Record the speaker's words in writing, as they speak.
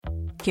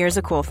Here's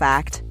a cool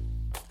fact.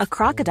 A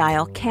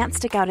crocodile can't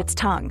stick out its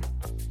tongue.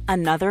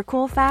 Another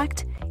cool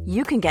fact,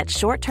 you can get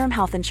short-term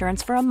health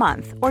insurance for a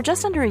month or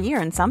just under a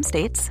year in some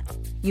states.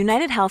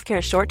 United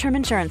Healthcare short-term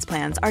insurance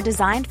plans are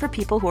designed for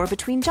people who are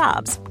between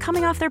jobs,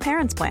 coming off their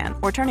parents' plan,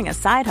 or turning a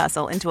side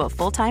hustle into a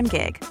full-time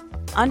gig.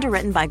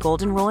 Underwritten by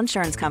Golden Rule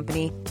Insurance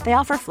Company, they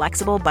offer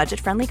flexible,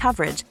 budget-friendly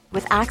coverage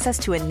with access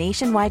to a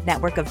nationwide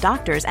network of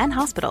doctors and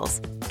hospitals.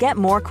 Get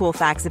more cool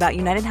facts about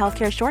United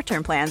Healthcare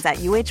short-term plans at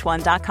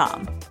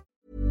uh1.com.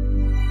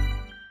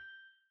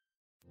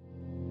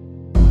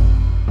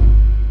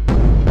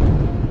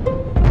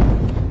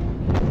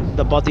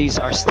 The bodies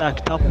are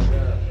stacked up.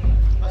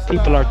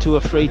 People are too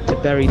afraid to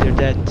bury their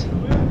dead.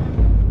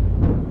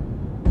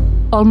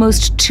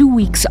 Almost 2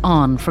 weeks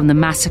on from the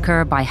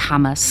massacre by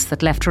Hamas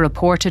that left a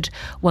reported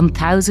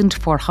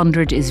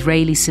 1,400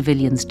 Israeli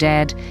civilians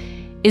dead,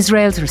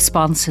 Israel's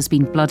response has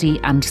been bloody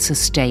and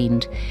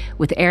sustained,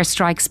 with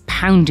airstrikes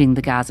pounding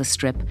the Gaza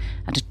Strip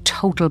and a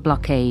total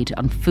blockade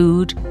on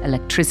food,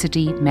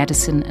 electricity,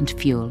 medicine and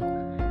fuel.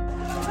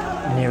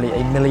 Nearly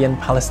 1 million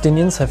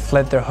Palestinians have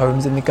fled their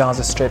homes in the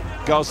Gaza Strip.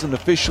 Gazan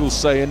officials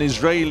say an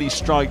Israeli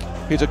strike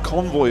hit a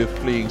convoy of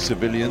fleeing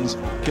civilians,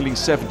 killing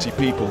 70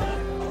 people.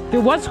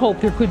 There was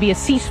hope there could be a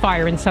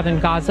ceasefire in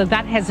southern Gaza.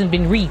 That hasn't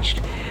been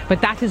reached,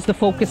 but that is the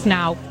focus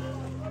now.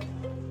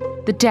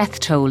 The death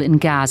toll in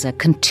Gaza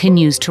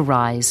continues to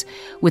rise,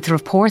 with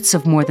reports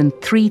of more than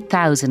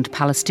 3,000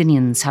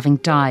 Palestinians having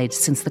died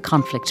since the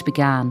conflict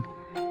began.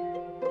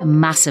 A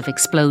massive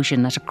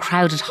explosion at a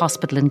crowded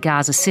hospital in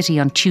Gaza City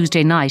on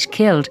Tuesday night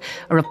killed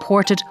a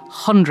reported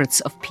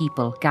hundreds of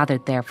people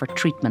gathered there for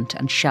treatment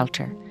and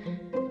shelter.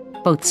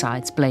 Both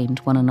sides blamed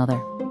one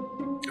another.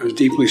 I was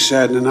deeply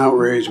saddened and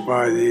outraged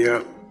by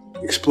the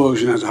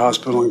explosion at the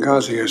hospital in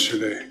Gaza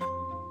yesterday.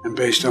 And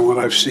based on what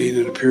I've seen,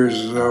 it appears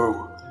as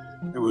though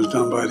it was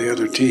done by the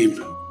other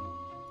team.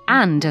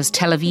 And as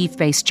Tel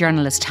Aviv-based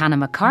journalist Hannah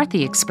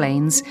McCarthy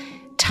explains,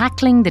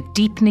 tackling the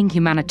deepening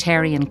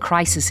humanitarian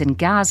crisis in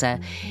Gaza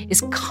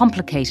is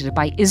complicated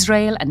by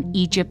Israel and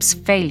Egypt's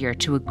failure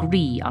to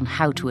agree on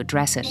how to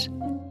address it.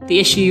 The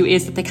issue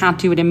is that they can't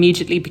do it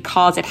immediately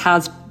because it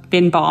has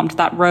been bombed,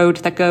 that road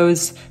that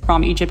goes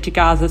from Egypt to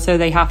Gaza, so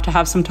they have to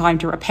have some time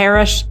to repair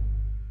it.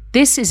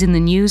 This is in the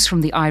news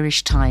from the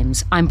Irish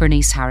Times. I'm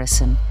Bernice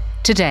Harrison.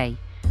 Today,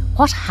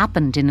 what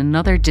happened in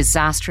another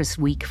disastrous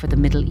week for the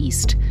Middle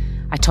East?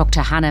 I talked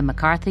to Hannah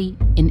McCarthy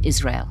in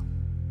Israel.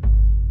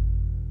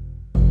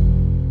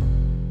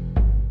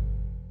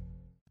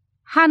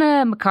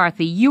 Hannah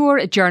McCarthy, you're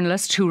a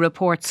journalist who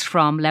reports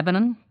from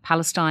Lebanon,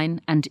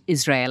 Palestine and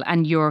Israel,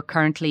 and you're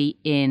currently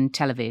in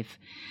Tel Aviv.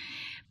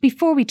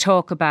 Before we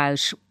talk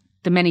about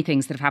the many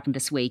things that have happened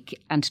this week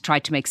and try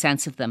to make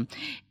sense of them,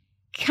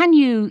 can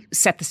you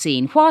set the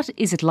scene? What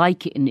is it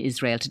like in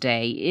Israel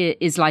today?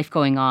 Is life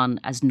going on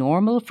as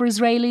normal for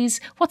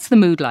Israelis? What's the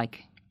mood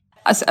like?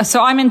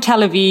 So I'm in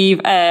Tel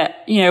Aviv.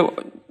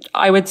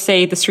 I would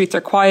say the streets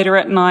are quieter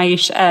at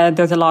night.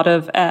 There's a lot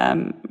of,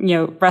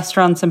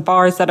 restaurants and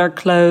bars that are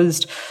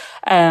closed.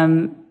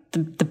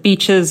 The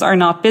beaches are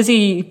not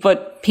busy,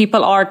 but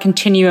people are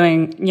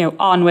continuing,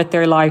 on with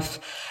their life.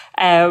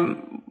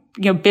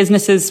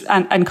 Businesses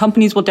and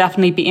companies will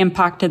definitely be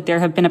impacted. There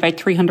have been about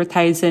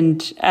 300,000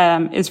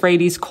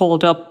 Israelis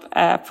called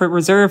up for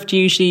reserve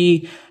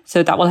duty,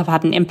 so that will have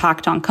had an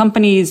impact on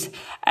companies.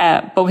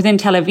 But within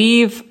Tel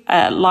Aviv,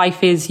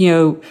 life is,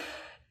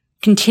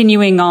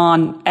 continuing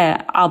on,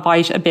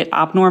 albeit a bit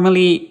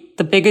abnormally.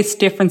 The biggest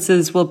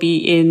differences will be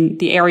in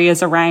the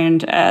areas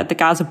around the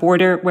Gaza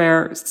border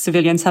where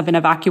civilians have been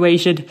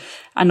evacuated,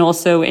 and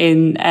also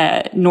in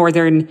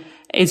northern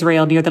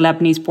Israel near the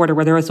Lebanese border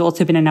where there has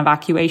also been an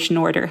evacuation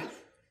order.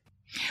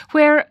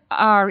 Where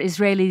are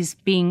Israelis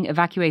being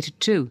evacuated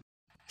to?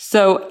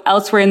 So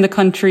elsewhere in the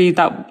country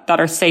that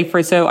are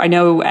safer. So I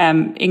know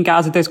in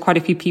Gaza there's quite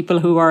a few people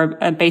who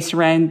are based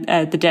around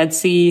the Dead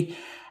Sea,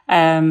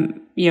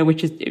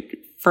 which is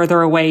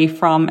further away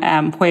from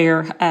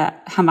where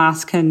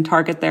Hamas can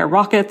target their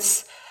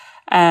rockets.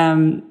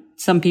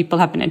 Some people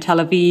have been in Tel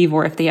Aviv,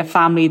 or if they have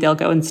family, they'll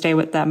go and stay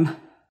with them.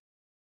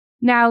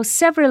 Now,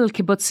 several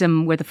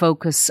kibbutzim were the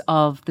focus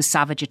of the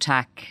savage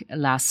attack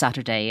last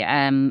Saturday.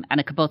 And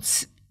a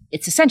kibbutz,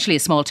 it's essentially a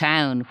small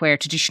town where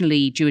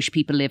traditionally Jewish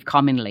people live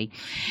communally.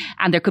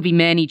 And there could be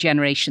many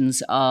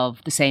generations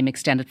of the same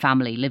extended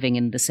family living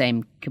in the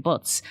same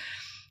kibbutz.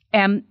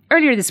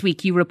 Earlier this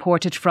week, you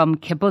reported from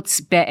Kibbutz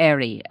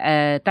Be'eri.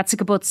 That's a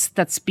kibbutz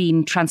that's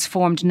been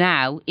transformed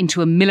now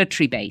into a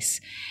military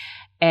base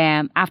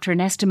after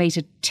an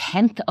estimated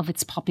 10th of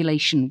its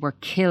population were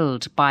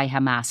killed by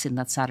Hamas in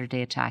that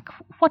Saturday attack.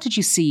 What did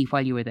you see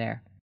while you were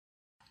there?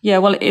 Yeah,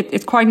 well,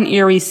 it's quite an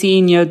eerie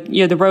scene.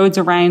 The roads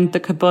around the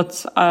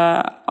kibbutz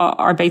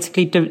are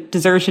basically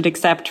deserted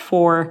except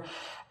for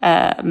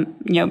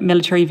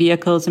military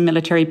vehicles and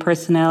military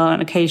personnel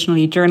and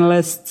occasionally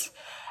journalists.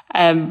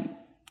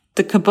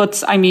 The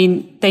kibbutz,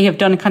 they have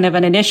done kind of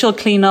an initial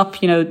cleanup.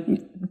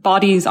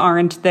 Bodies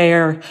aren't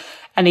there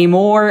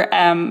anymore.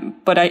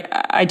 But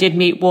I did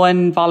meet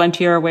one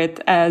volunteer with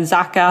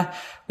Zaka,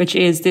 which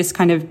is this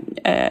kind of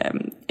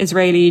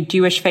Israeli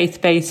Jewish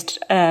faith-based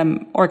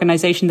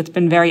organization that's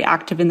been very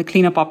active in the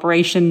cleanup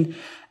operation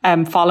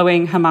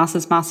following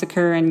Hamas's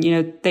massacre. And,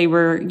 they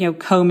were,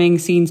 combing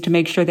scenes to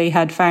make sure they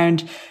had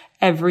found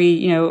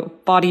every,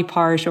 body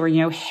part or,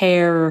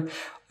 hair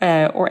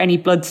or any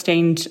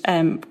blood-stained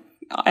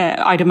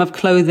item of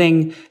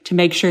clothing to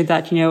make sure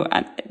that,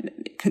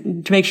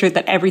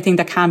 everything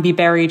that can be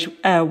buried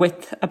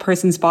with a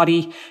person's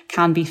body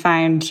can be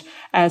found.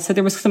 So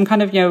there was some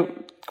kind of,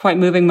 quite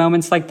moving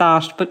moments like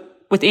that. But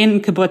within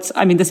kibbutz,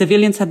 the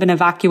civilians have been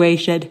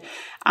evacuated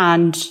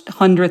and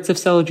hundreds of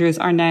soldiers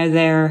are now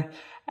there.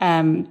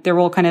 They're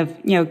all kind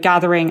of,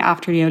 gathering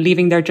after,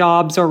 leaving their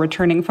jobs or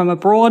returning from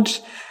abroad.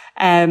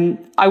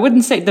 I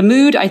wouldn't say the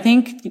mood, I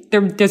think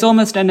there's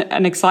almost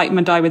an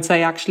excitement, I would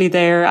say, actually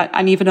there.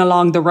 And even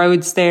along the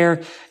roads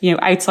there,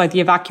 outside the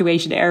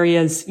evacuated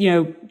areas,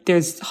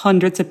 there's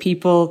hundreds of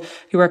people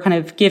who are kind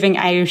of giving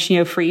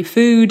out, free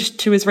food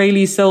to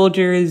Israeli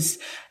soldiers.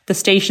 The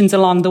stations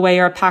along the way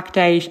are packed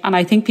out. And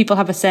I think people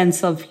have a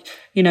sense of,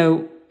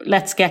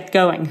 let's get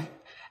going.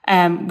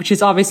 Which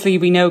is obviously,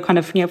 we know kind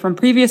of, from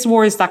previous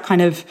wars, that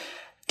kind of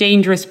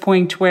dangerous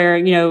point where,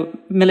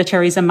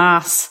 militaries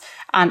amass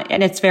and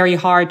it's very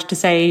hard to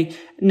say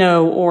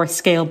no or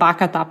scale back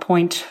at that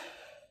point.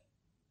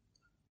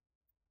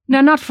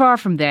 Now, not far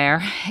from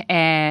there,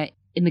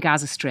 in the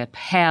Gaza Strip,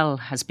 hell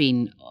has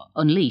been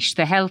unleashed.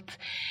 The health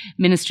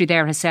ministry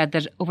there has said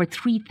that over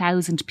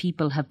 3,000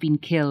 people have been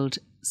killed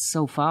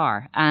so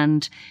far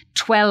and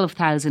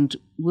 12,000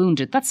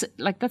 wounded. That's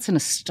an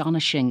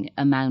astonishing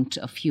amount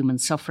of human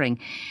suffering.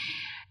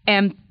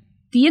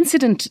 The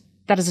incident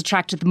that has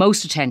attracted the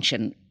most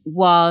attention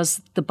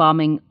was the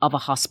bombing of a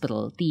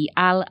hospital, the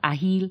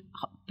Al-Ahil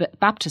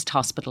Baptist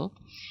Hospital,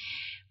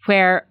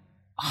 where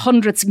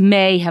hundreds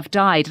may have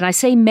died. And I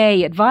say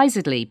may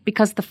advisedly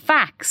because the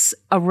facts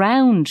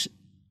around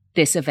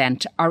this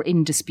event are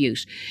in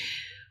dispute.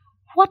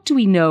 What do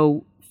we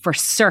know for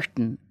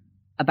certain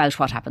about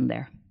what happened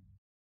there?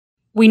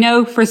 We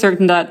know for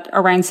certain that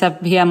around 7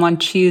 p.m. on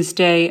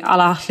Tuesday,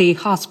 Al-Ahli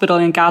Hospital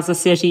in Gaza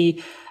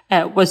City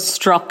was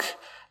struck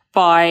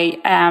by,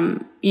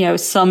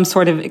 some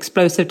sort of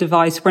explosive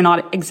device. We're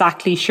not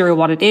exactly sure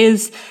what it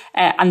is.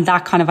 And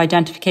that kind of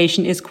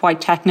identification is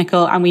quite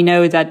technical. And we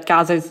know that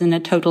Gaza is in a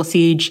total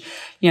siege.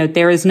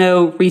 There is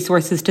no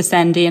resources to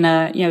send in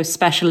a,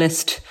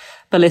 specialist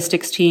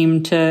ballistics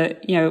team to,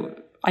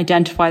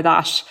 identify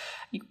that.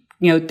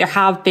 There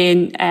have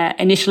been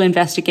initial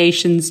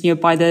investigations,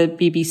 by the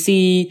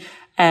BBC,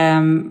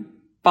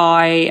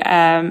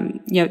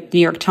 by New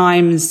York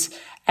Times,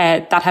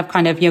 that have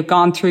kind of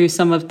gone through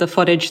some of the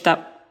footage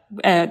that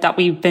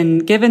we've been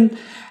given.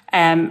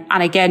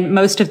 And again,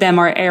 most of them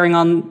are erring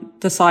on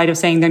the side of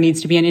saying there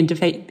needs to be an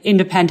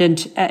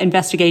independent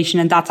investigation,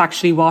 and that's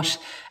actually what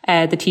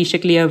the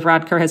Taoiseach Leo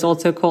Varadkar has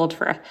also called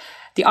for.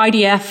 The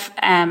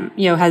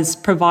IDF, has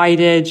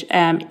provided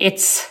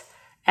its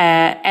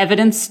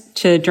evidence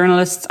to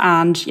journalists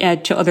and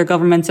to other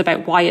governments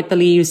about why it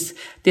believes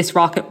this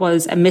rocket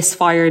was a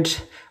misfired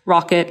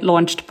rocket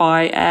launched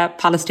by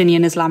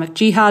Palestinian Islamic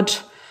Jihad.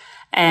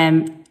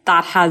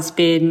 That has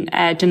been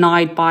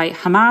denied by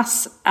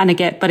Hamas,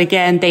 but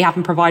again, they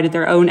haven't provided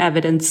their own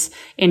evidence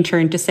in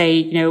turn to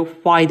say,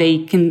 why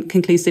they can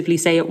conclusively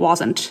say it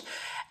wasn't.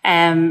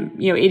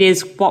 It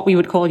is what we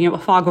would call, a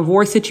fog of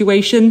war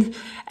situation.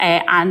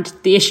 And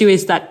the issue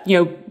is that,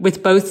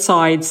 with both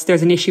sides,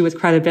 there's an issue with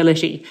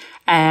credibility.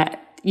 The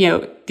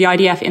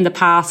IDF in the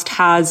past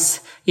has,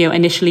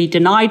 initially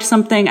denied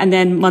something and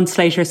then months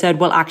later said,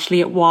 well, actually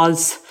it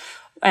was,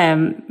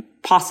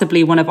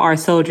 possibly one of our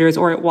soldiers,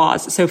 or it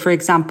was. So, for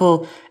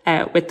example,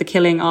 with the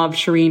killing of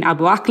Shireen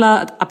Abu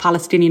Akleh, a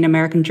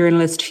Palestinian-American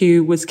journalist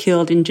who was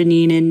killed in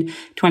Jenin in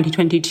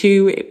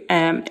 2022,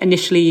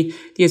 initially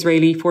the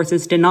Israeli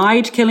forces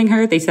denied killing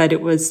her. They said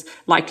it was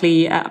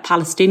likely a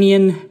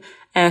Palestinian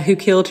who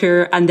killed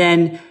her. And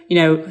then,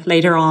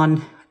 later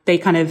on, they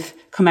kind of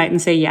come out and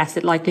say, yes,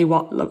 it likely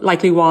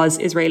was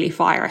Israeli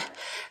fire.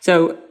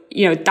 So,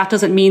 that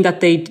doesn't mean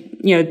that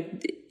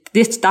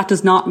that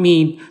does not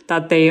mean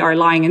that they are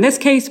lying in this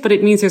case, but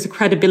it means there's a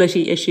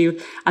credibility issue.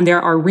 And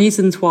there are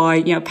reasons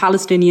why,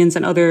 Palestinians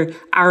and other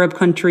Arab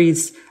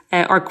countries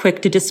are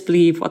quick to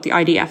disbelieve what the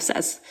IDF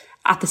says.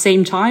 At the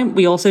same time,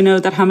 we also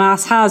know that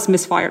Hamas has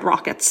misfired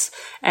rockets.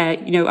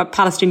 A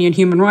Palestinian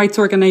human rights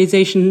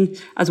organization,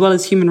 as well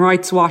as Human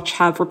Rights Watch,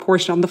 have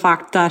reported on the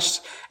fact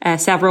that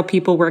several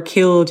people were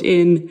killed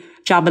in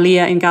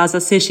Jabalia in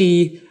Gaza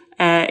City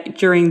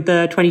during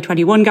the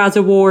 2021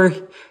 Gaza war.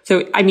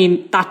 So,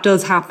 that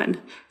does happen.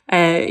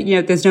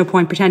 There's no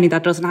point pretending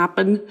that doesn't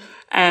happen.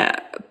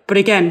 But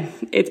again,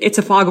 it's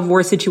a fog of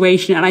war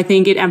situation. And I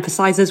think it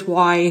emphasizes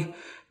why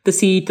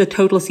the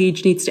total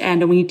siege needs to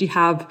end. And we need to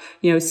have,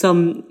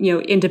 some,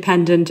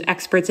 independent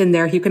experts in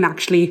there who can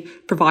actually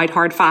provide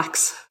hard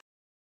facts.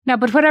 Now,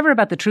 but whatever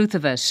about the truth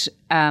of it,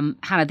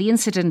 Hannah, the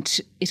incident,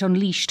 it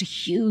unleashed a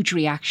huge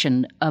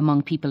reaction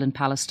among people in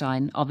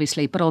Palestine,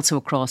 obviously, but also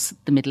across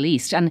the Middle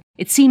East. And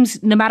it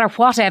seems no matter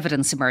what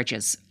evidence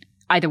emerges,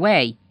 either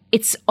way,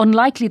 it's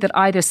unlikely that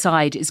either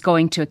side is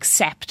going to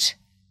accept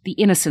the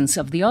innocence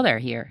of the other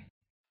here?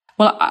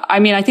 Well, I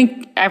mean, I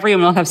think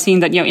everyone will have seen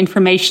that,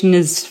 information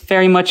is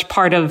very much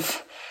part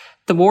of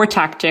the war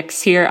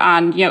tactics here.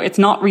 And, it's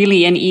not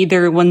really in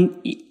either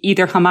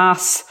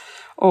Hamas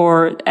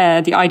or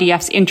the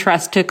IDF's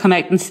interest to come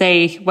out and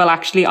say, well,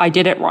 actually, I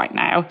did it right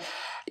now.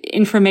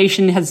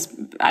 Information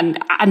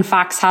and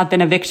facts have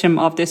been a victim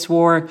of this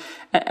war,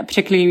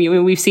 particularly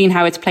we've seen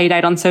how it's played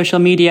out on social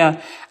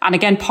media. And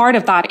again, part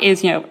of that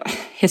is,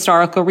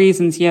 historical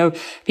reasons.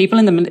 People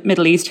in the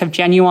Middle East have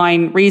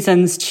genuine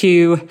reasons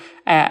to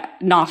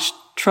not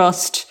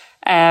trust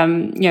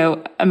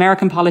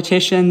American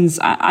politicians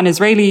and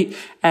Israeli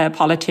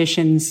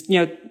politicians.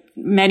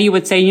 Many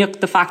would say,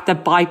 the fact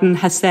that Biden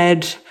has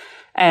said,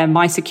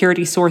 my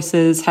security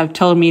sources have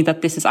told me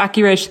that this is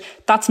accurate,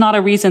 that's not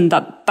a reason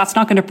that's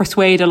not going to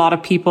persuade a lot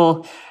of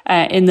people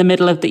in the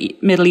middle of the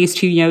Middle East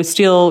who,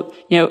 still,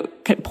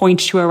 point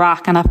to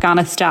Iraq and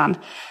Afghanistan.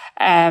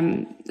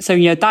 So,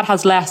 that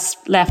has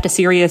left a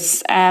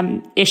serious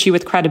issue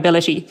with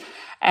credibility.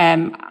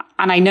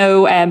 And I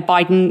know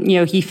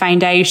Biden, he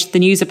found out the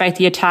news about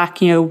the attack,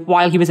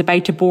 while he was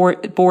about to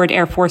board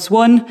Air Force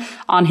One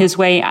on his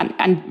way,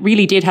 and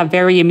really did have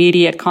very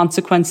immediate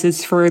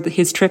consequences for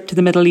his trip to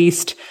the Middle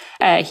East.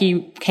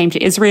 He came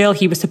to Israel.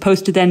 He was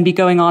supposed to then be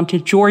going on to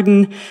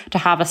Jordan to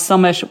have a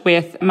summit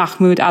with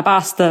Mahmoud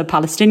Abbas, the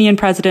Palestinian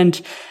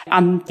president,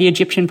 and the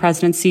Egyptian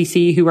president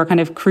Sisi, who were kind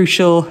of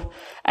crucial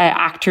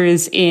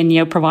actors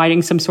in,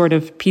 providing some sort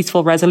of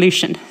peaceful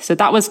resolution. So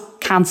that was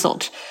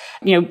cancelled.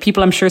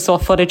 People I'm sure saw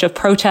footage of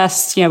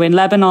protests, in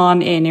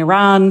Lebanon, in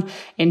Iran,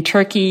 in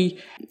Turkey,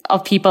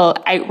 of people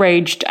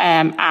outraged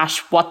at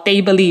what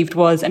they believed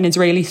was an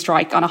Israeli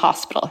strike on a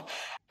hospital.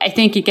 I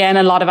think, again,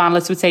 a lot of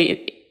analysts would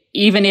say,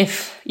 even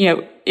if,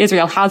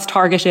 Israel has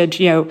targeted,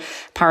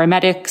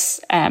 paramedics,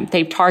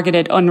 they've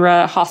targeted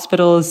UNRWA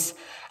hospitals,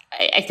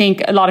 I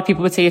think a lot of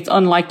people would say it's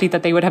unlikely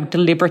that they would have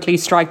deliberately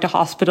striked a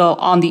hospital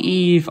on the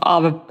eve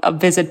of a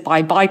visit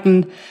by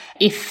Biden.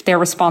 If they're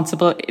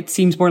responsible, it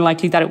seems more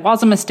likely that it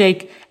was a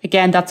mistake.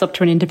 Again, that's up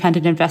to an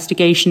independent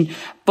investigation.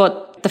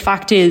 But the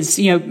fact is,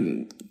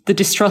 the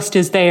distrust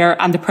is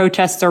there and the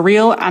protests are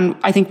real. And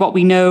I think what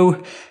we know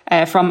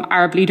from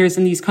Arab leaders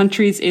in these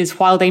countries is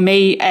while they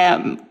may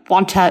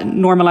want to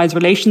normalize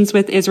relations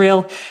with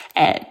Israel,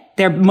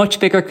 their much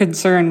bigger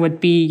concern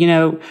would be,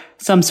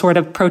 some sort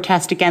of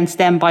protest against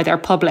them by their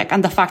public.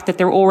 And the fact that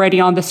they're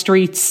already on the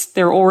streets,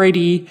 they're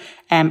already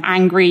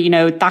angry,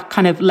 that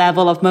kind of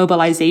level of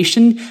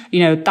mobilization,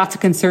 that's a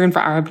concern for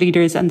Arab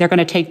leaders. And they're going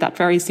to take that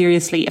very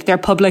seriously. If their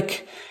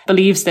public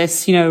believes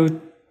this,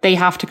 they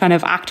have to kind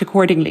of act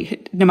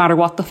accordingly, no matter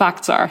what the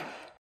facts are.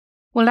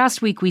 Well,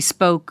 last week we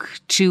spoke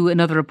to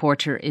another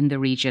reporter in the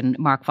region,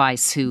 Mark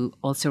Weiss, who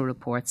also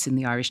reports in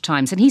the Irish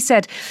Times. And he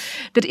said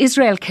that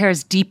Israel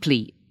cares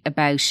deeply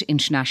about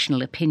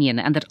international opinion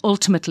and that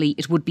ultimately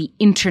it would be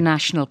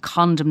international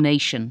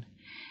condemnation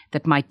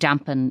that might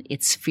dampen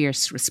its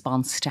fierce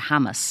response to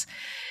Hamas.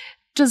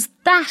 Does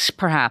that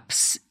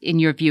perhaps, in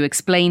your view,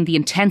 explain the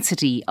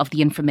intensity of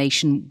the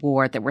information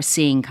war that we're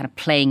seeing kind of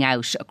playing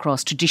out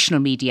across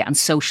traditional media and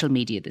social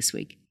media this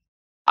week?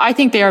 I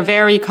think they are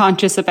very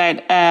conscious about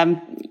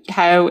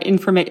how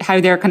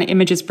their kind of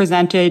image is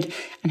presented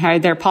and how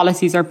their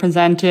policies are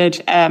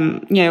presented.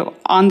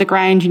 On the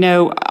ground,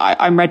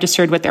 I'm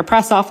registered with their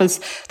press office.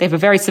 They have a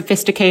very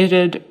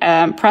sophisticated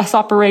press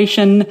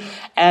operation,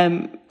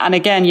 and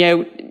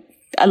again,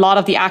 a lot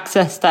of the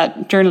access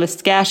that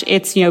journalists get,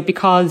 it's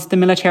because the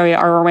military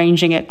are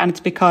arranging it, and it's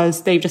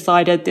because they've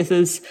decided this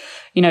is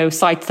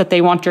sites that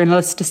they want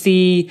journalists to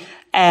see.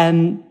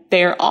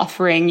 They're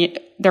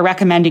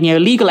recommending,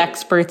 legal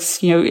experts,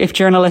 if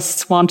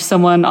journalists want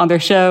someone on their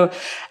show,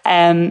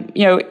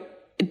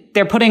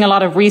 they're putting a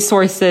lot of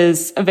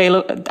resources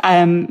available,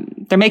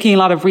 they're making a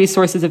lot of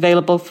resources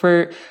available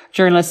for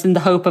journalists in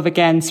the hope of,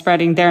 again,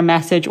 spreading their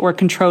message or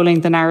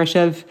controlling the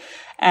narrative.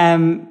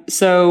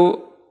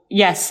 So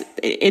yes,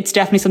 it's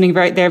definitely something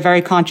they're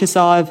very conscious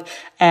of.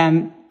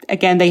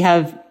 Again, they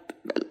have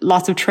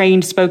lots of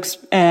trained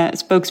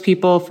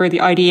spokespeople for the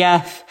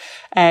IDF,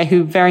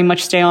 who very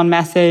much stay on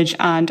message.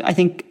 And I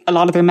think a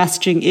lot of their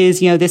messaging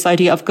is, this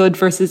idea of good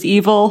versus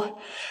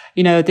evil.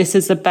 This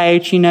is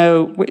about,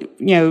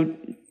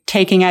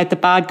 taking out the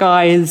bad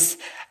guys.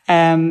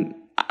 And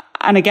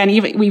again,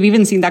 we've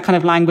even seen that kind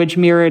of language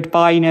mirrored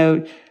by,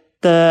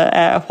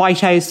 the White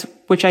House,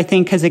 which I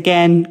think has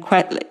again,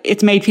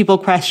 it's made people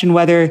question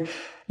whether,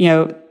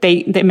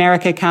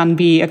 America can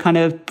be a kind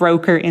of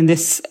broker in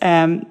this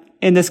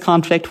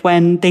conflict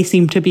when they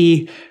seem to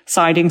be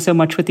siding so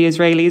much with the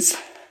Israelis.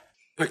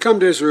 I come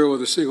to Israel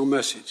with a single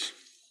message.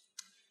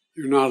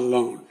 You're not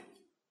alone.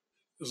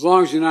 As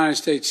long as the United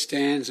States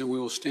stands, and we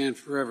will stand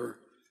forever,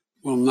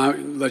 we'll not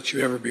let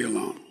you ever be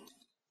alone.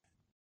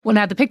 Well,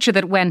 now, the picture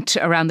that went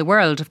around the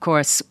world, of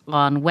course,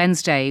 on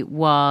Wednesday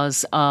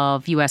was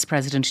of US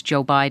President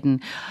Joe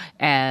Biden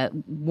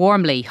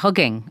warmly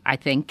hugging, I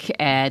think,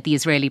 the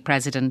Israeli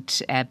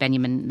President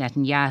Benjamin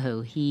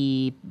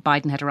Netanyahu.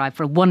 Biden had arrived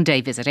for a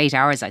one-day visit, 8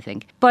 hours, I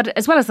think. But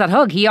as well as that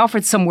hug, he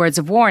offered some words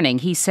of warning.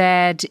 He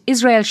said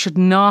Israel should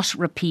not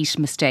repeat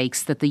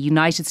mistakes that the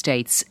United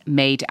States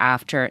made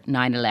after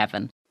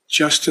 9/11.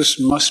 Justice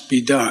must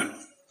be done.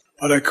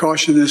 But I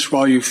caution this: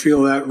 while you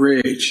feel that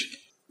rage,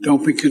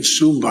 don't be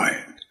consumed by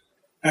it.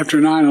 After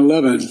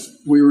 9/11,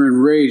 we were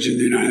enraged in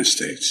the United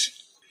States.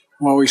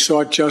 While we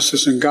sought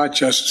justice and got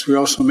justice, we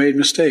also made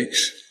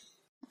mistakes.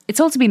 It's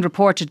also been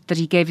reported that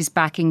he gave his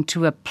backing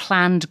to a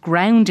planned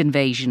ground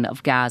invasion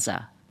of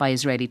Gaza by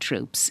Israeli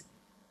troops.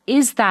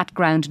 Is that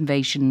ground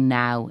invasion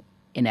now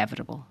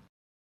inevitable?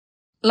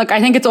 Look, I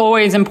think it's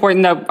always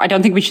important that I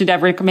don't think we should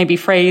ever maybe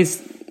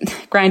phrase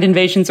ground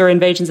invasions or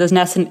invasions as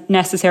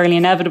necessarily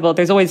inevitable.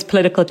 There's always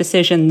political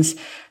decisions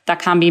that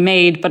can be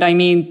made. But I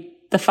mean,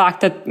 the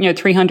fact that,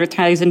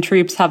 300,000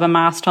 troops have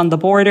amassed on the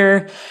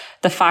border,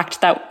 the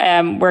fact that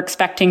we're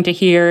expecting to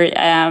hear,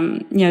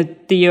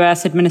 the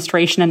US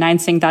administration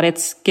announcing that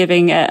it's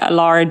giving a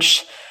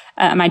large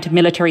amount of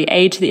military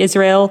aid to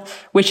Israel,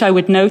 which I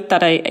would note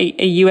that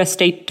a US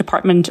State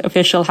Department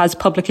official has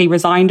publicly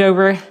resigned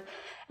over,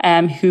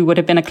 who would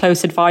have been a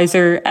close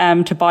advisor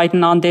to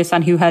Biden on this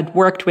and who had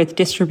worked with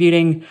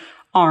distributing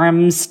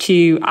arms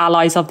to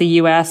allies of the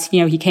US.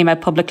 He came out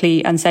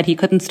publicly and said he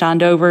couldn't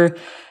stand over,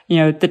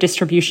 the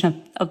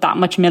distribution of that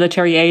much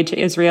military aid to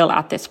Israel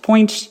at this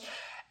point.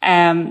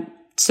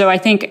 So I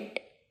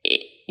think,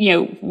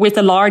 with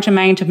a large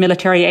amount of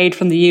military aid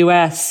from the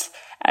US,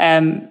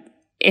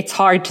 it's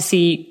hard to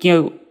see,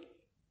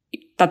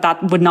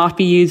 that would not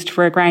be used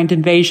for a ground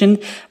invasion.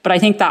 But I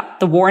think that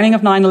the warning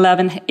of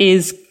 9/11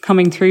 is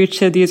coming through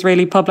to the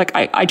Israeli public.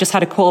 I just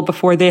had a call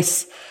before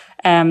this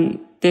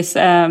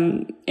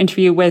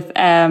interview with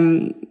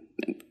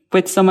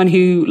someone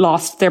who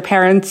lost their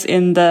parents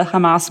in the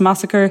Hamas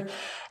massacre.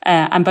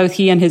 And both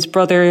he and his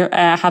brother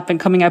have been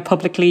coming out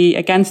publicly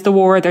against the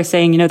war. They're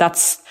saying,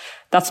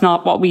 that's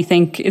not what we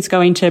think is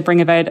going to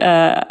bring about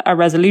a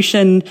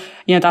resolution.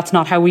 That's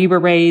not how we were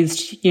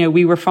raised.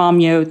 We were from,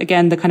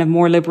 again, the kind of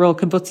more liberal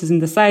kibbutzes in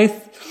the south.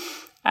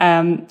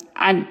 And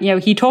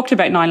he talked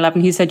about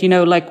 9/11. He said,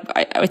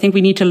 I think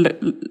we need to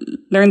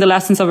learn the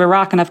lessons of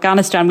Iraq and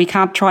Afghanistan. We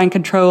can't try and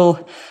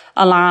control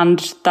a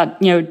land that,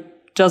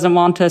 doesn't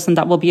want us and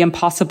that will be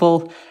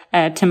impossible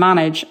to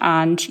manage.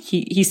 And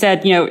he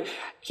said,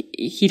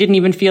 he didn't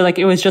even feel like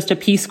it was just a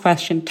peace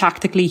question.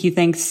 Tactically, he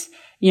thinks,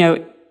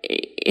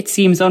 it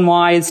seems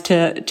unwise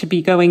to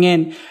be going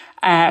in.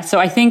 So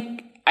I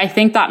think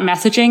that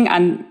messaging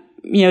and,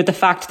 the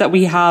fact that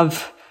we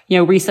have,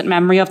 recent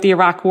memory of the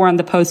Iraq war and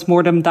the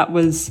post-mortem that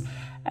was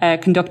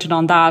conducted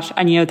on that,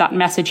 and, that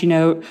message,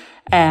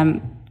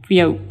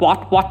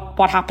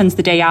 what happens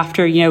the day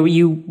after,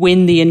 you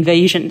win the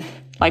invasion?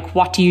 Like,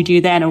 what do you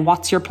do then, and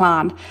what's your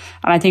plan?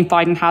 And I think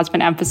Biden has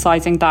been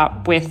emphasising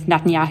that with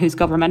Netanyahu's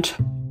government.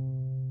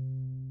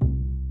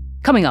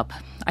 Coming up,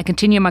 I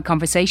continue my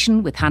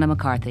conversation with Hannah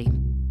McCarthy.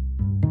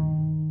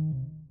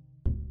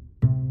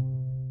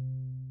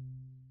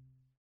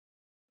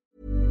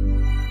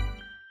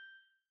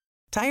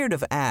 Tired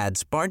of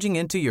ads barging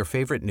into your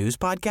favorite news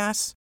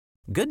podcasts?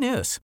 Good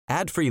news.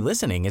 Ad-free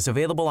listening is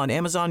available on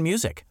Amazon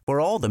Music for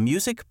all the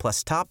music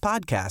plus top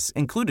podcasts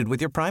included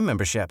with your Prime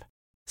membership.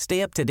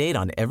 Stay up to date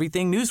on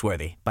everything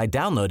newsworthy by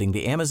downloading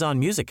the Amazon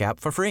Music app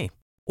for free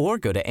or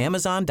go to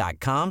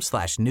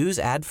amazon.com/news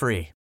ad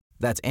free.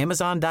 That's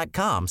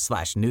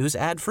amazon.com/news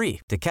ad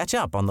free to catch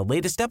up on the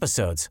latest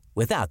episodes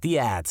without the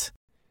ads.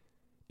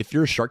 If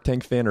you're a Shark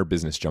Tank fan or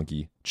business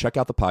junkie, check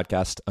out the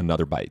podcast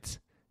Another Bite.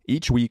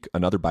 Each week,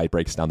 Another Bite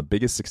breaks down the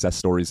biggest success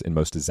stories and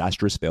most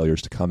disastrous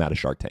failures to come out of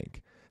Shark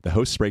Tank. The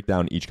hosts break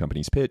down each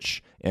company's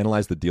pitch,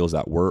 analyze the deals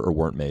that were or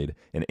weren't made,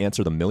 and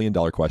answer the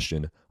million-dollar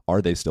question,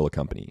 are they still a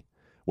company?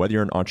 Whether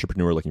you're an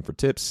entrepreneur looking for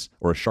tips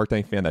or a Shark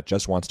Tank fan that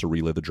just wants to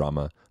relive the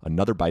drama,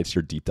 Another Bite's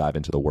your deep dive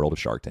into the world of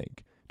Shark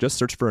Tank. Just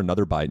search for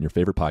Another Bite in your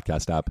favorite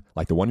podcast app,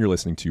 like the one you're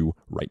listening to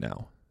right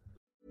now.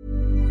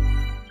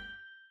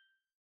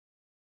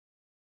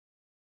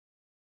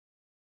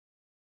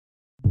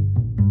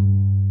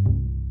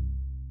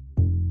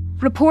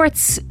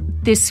 Reports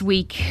this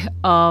week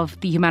of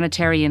the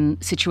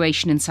humanitarian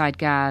situation inside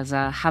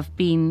Gaza have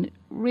been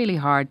really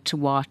hard to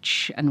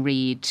watch and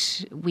read.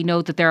 We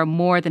know that there are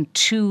more than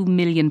 2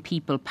 million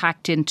people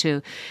packed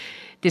into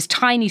this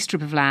tiny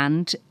strip of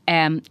land.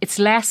 It's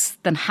less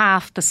than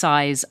half the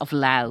size of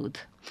Louth,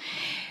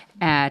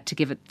 to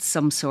give it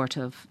some sort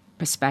of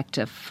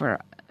perspective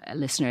for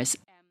listeners.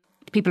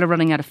 People are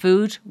running out of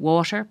food,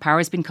 water,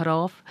 power's been cut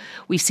off.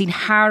 We've seen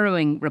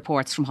harrowing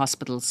reports from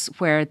hospitals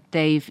where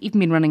they've even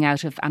been running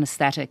out of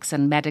anaesthetics,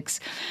 and medics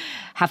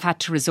have had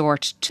to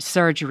resort to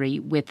surgery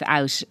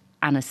without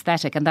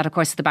anaesthetic. And that, of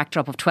course, is the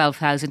backdrop of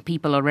 12,000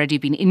 people already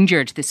been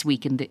injured this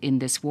week in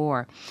this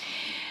war.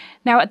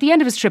 Now, at the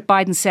end of his trip,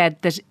 Biden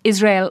said that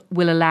Israel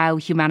will allow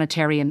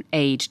humanitarian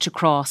aid to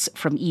cross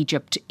from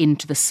Egypt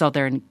into the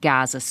southern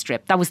Gaza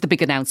Strip. That was the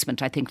big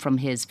announcement, I think, from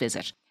his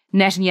visit.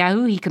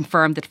 Netanyahu, he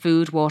confirmed that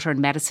food, water and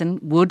medicine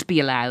would be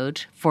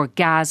allowed for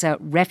Gaza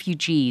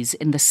refugees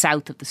in the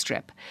south of the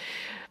Strip.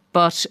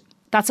 But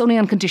that's only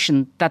on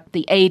condition that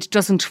the aid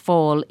doesn't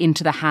fall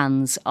into the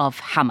hands of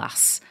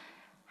Hamas.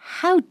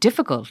 How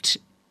difficult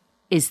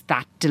is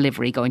that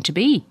delivery going to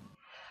be?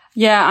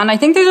 Yeah, and I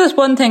think there's just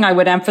one thing I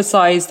would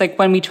emphasize, like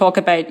when we talk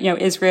about,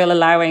 Israel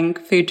allowing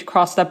food to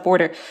cross that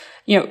border,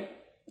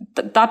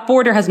 that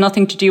border has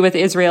nothing to do with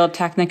Israel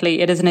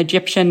technically. It is an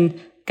Egyptian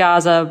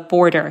Gaza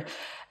border.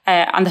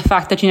 And the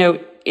fact that,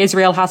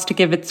 Israel has to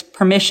give its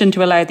permission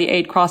to allow the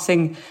aid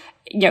crossing,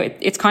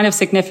 it's kind of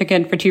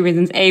significant for two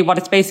reasons. A, what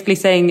it's basically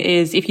saying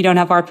is if you don't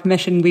have our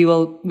permission,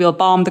 we'll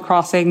bomb the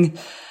crossing,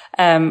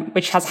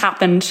 which has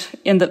happened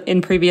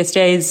in previous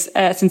days,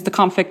 since the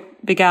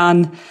conflict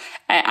began.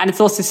 And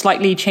it's also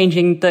slightly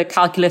changing the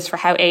calculus for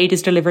how aid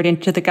is delivered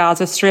into the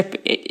Gaza Strip.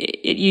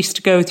 It used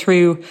to go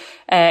through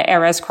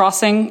Erez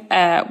Crossing,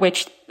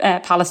 which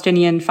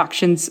Palestinian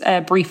factions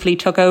briefly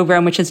took over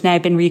and which has now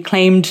been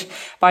reclaimed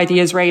by the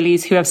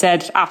Israelis, who have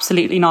said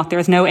absolutely not. There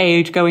is no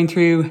aid going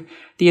through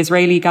the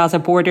Israeli-Gaza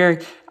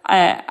border,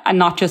 and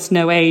not just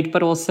no aid,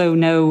 but also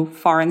no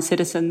foreign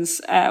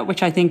citizens,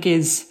 which I think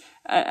is,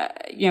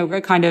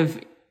 kind of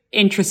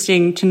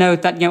interesting to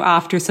note that,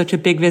 after such a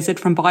big visit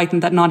from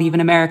Biden, that not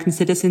even American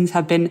citizens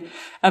have been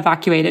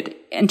evacuated.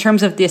 In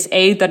terms of this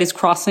aid that is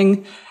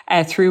crossing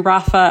through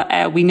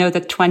Rafah, we know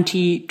that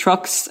 20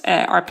 trucks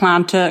are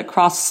planned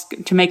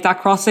to make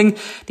that crossing.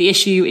 The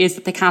issue is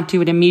that they can't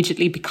do it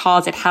immediately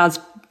because it has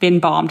been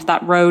bombed,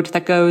 that road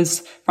that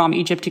goes from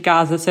Egypt to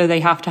Gaza. So they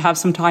have to have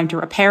some time to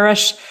repair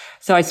it.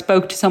 So I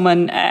spoke to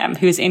someone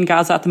who is in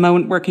Gaza at the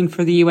moment working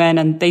for the UN,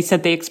 and they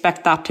said they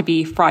expect that to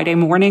be Friday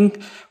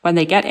morning when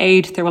they get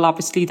aid. There will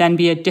obviously then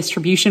be a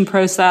distribution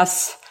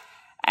process.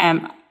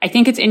 I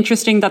think it's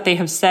interesting that they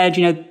have said,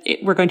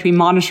 we're going to be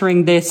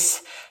monitoring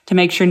this to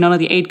make sure none of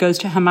the aid goes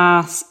to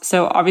Hamas.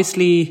 So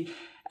obviously,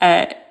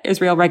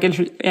 Israel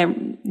regularly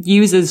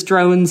uses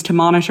drones to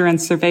monitor and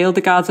surveil the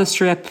Gaza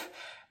Strip,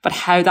 but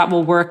how that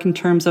will work in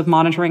terms of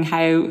monitoring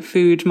how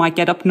food might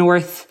get up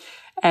north,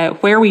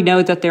 where we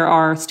know that there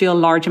are still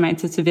large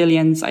amounts of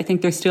civilians. I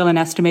think there's still an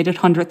estimated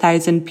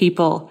 100,000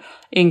 people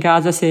in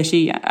Gaza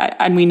City,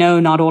 and we know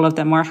not all of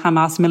them are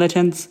Hamas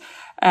militants.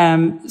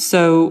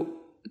 So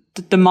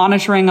the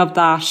monitoring of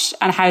that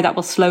and how that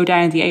will slow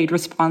down the aid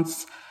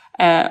response,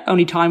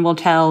 only time will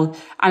tell.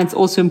 And it's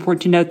also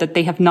important to note that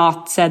they have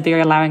not said they're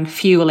allowing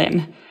fuel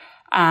in.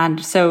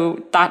 And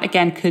so that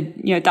again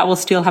that will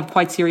still have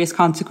quite serious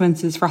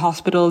consequences for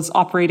hospitals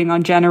operating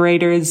on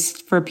generators,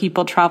 for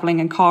people traveling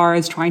in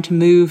cars, trying to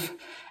move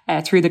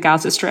through the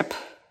Gaza Strip.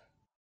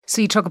 So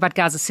you talk about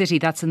Gaza City,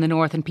 that's in the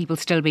north, and people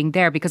still being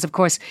there because, of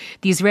course,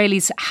 the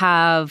Israelis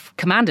have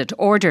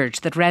ordered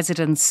that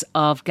residents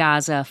of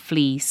Gaza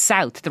flee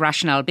south, the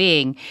rationale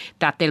being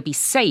that they'll be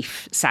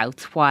safe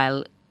south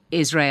while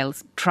Israel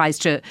tries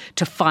to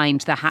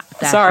find the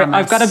Sorry, Hamas.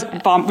 I've got a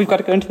bomb. We've got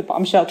to go into the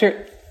bomb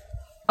shelter.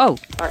 Oh.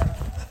 Sorry.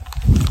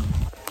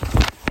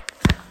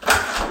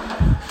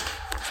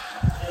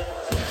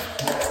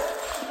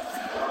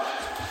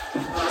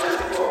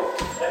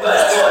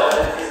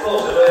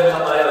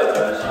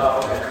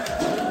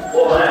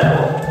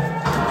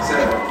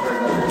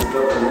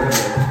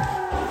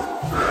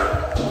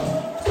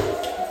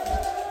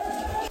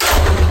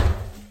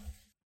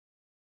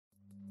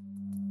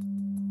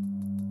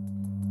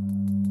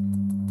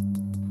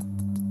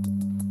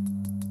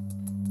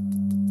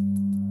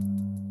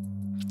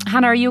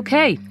 Hannah, are you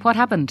okay? What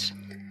happened?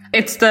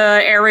 It's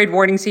the air raid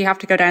warning, so you have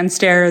to go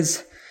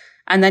downstairs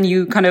and then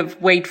you kind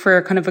of wait for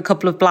kind of a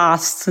couple of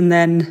blasts, and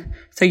then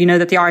so you know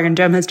that the Iron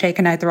Dome has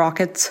taken out the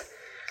rockets.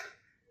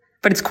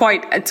 But it's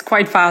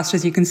quite fast,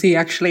 as you can see,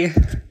 actually.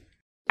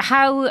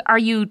 How are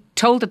you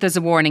told that there's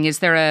a warning?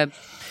 Is it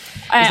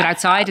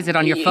outside? Is it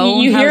on your phone?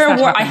 You hear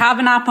I have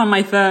an app on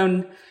my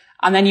phone,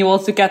 and then you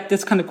also get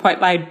this kind of quite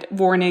loud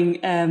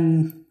warning,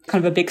 kind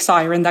of a big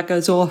siren that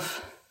goes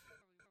off.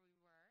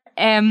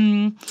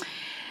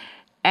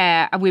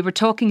 We were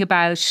talking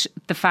about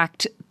the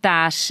fact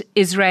that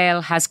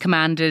Israel has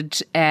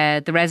commanded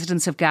the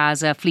residents of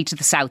Gaza flee to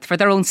the south for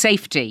their own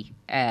safety,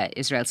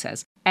 Israel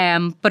says.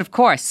 But of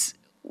course,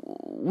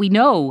 we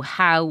know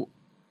how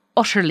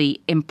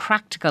utterly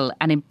impractical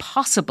and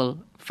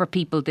impossible for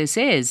people this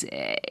is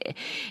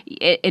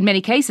in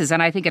many cases.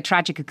 And I think a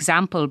tragic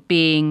example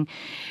being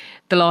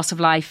the loss of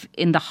life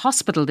in the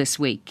hospital this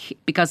week,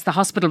 because the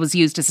hospital was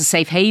used as a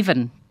safe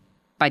haven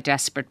by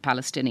desperate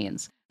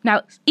Palestinians.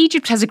 Now,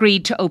 Egypt has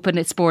agreed to open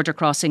its border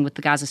crossing with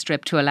the Gaza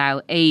Strip to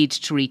allow aid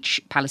to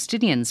reach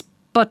Palestinians.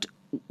 But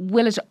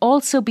will it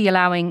also be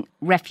allowing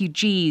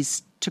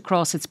refugees to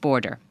cross its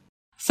border?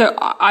 So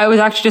I was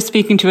actually just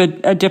speaking to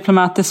a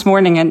diplomat this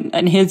morning,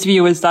 and his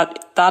view is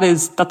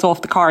that's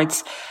off the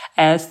cards.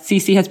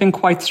 Sisi has been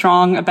quite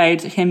strong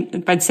about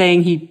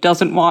saying he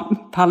doesn't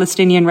want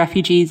Palestinian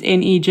refugees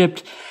in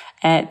Egypt.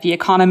 The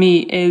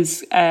economy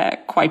is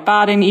quite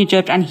bad in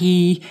Egypt, and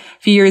he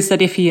fears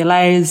that if he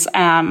allows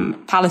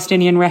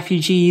Palestinian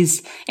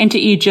refugees into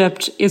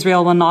Egypt,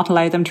 Israel will not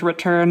allow them to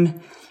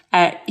return.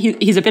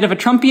 He's a bit of a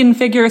Trumpian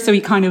figure, so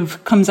he kind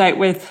of comes out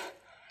with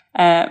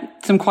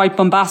some quite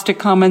bombastic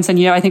comments. And,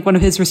 I think one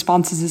of his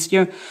responses is,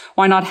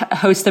 why not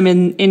host them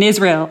in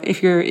Israel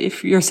if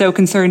you're so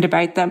concerned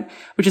about them,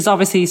 which is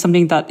obviously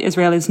something that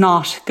Israel is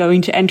not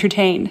going to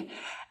entertain.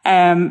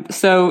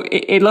 So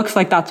it looks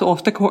like that's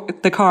off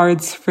the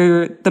cards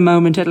for the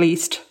moment, at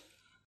least.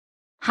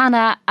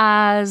 Hannah,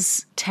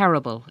 as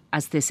terrible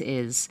as this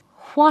is,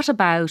 what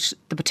about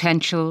the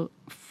potential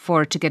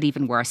for it to get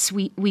even worse?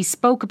 We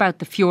spoke about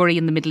the fury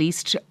in the Middle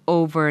East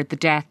over the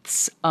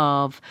deaths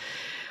of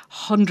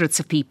hundreds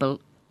of people,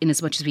 in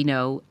as much as we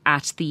know,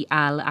 at the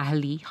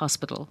Al-Ahli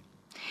hospital.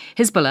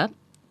 Hezbollah,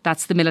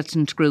 that's the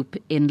militant group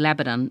in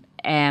Lebanon,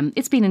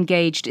 it's been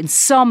engaged in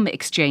some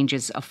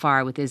exchanges of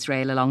fire with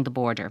Israel along the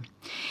border.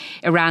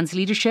 Iran's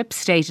leadership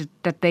stated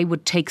that they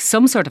would take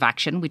some sort of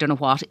action, we don't know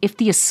what, if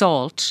the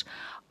assault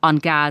on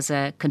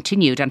Gaza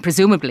continued, and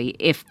presumably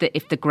if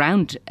the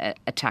ground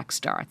attack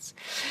starts.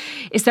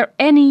 Is there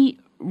any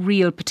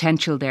real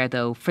potential there,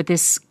 though, for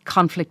this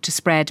conflict to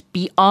spread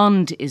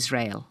beyond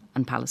Israel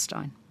and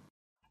Palestine?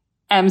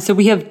 So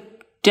we have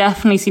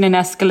definitely seen an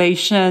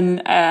escalation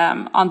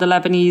on the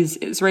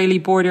Lebanese-Israeli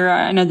border.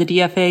 I know the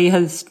DFA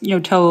has,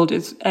 told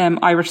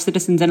Irish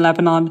citizens in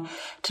Lebanon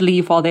to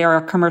leave while they are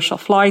on commercial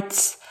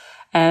flights.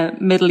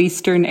 Middle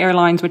Eastern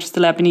Airlines, which is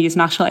the Lebanese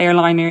national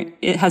airliner,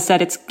 it has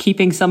said it's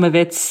keeping some of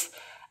its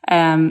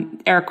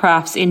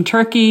aircrafts in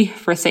Turkey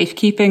for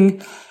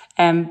safekeeping.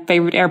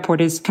 Beirut Airport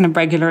is kind of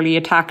regularly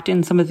attacked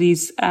in some of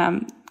these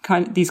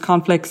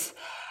conflicts.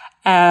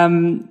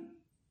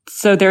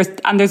 So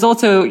there's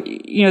also,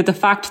 the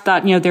fact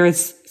that, there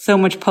is so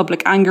much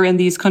public anger in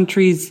these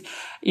countries.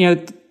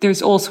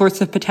 There's all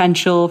sorts of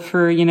potential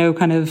for,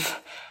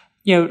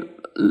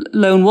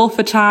 lone wolf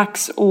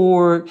attacks,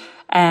 or,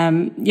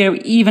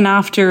 even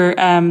after,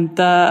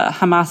 the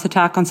Hamas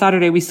attack on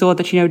Saturday, we saw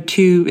that,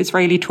 2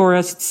 Israeli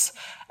tourists,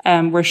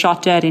 were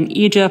shot dead in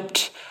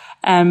Egypt.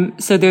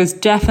 So there's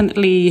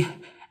definitely,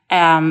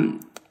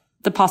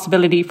 the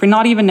possibility for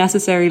not even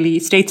necessarily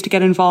states to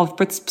get involved,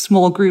 but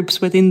small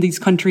groups within these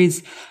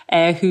countries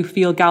who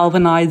feel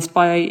galvanized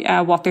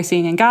by what they're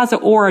seeing in Gaza,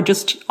 or are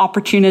just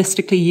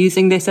opportunistically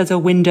using this as a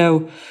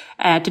window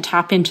to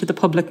tap into the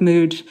public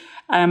mood.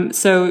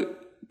 So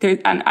there,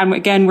 and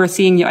again, we're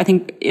seeing, I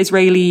think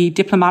Israeli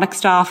diplomatic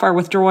staff are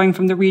withdrawing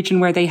from the region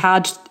where they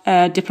had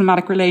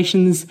diplomatic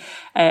relations.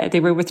 They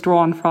were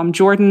withdrawn from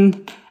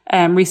Jordan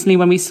recently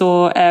when we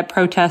saw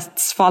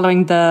protests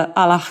following the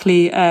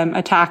Al-Ahli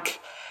attack.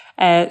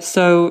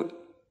 So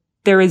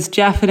there is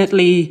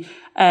definitely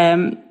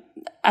a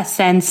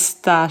sense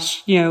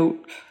that,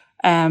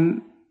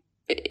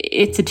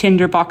 it's a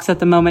tinderbox at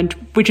the moment,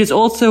 which is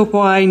also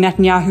why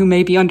Netanyahu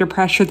may be under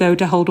pressure, though,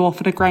 to hold off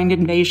on a ground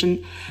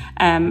invasion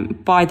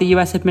by the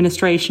US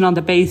administration, on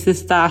the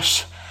basis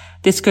that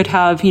this could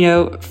have,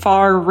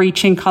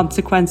 far-reaching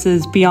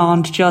consequences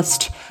beyond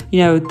just,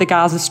 the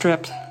Gaza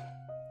Strip.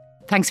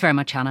 Thanks very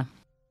much, Hannah.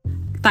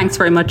 Thanks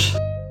very much.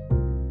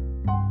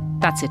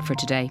 That's it for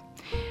today.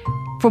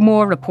 For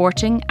more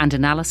reporting and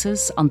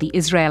analysis on the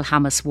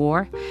Israel-Hamas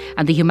war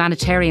and the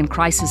humanitarian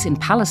crisis in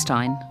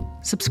Palestine,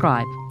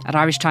 subscribe at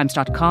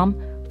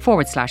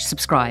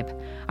irishtimes.com/subscribe.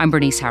 I'm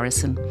Bernice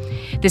Harrison.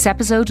 This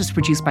episode was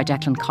produced by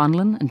Declan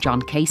Conlon and John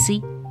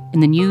Casey. In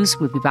the news,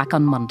 we'll be back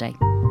on Monday.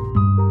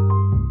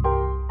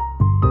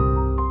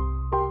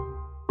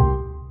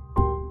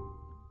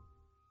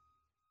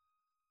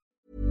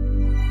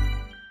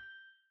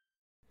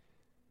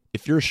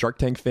 If you're a Shark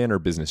Tank fan or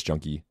business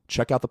junkie,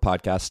 check out the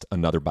podcast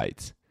Another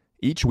Bite.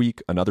 Each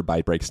week, Another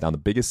Bite breaks down the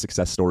biggest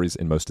success stories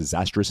and most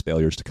disastrous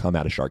failures to come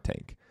out of Shark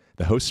Tank.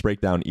 The hosts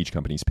break down each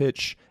company's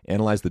pitch,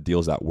 analyze the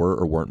deals that were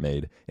or weren't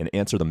made, and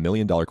answer the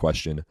million-dollar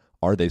question,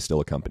 are they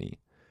still a company?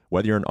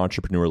 Whether you're an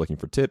entrepreneur looking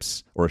for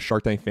tips or a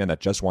Shark Tank fan that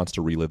just wants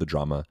to relive the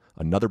drama,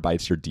 Another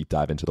Bite's your deep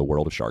dive into the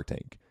world of Shark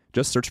Tank.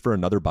 Just search for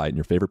Another Bite in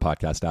your favorite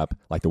podcast app,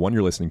 like the one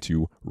you're listening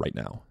to right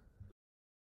now.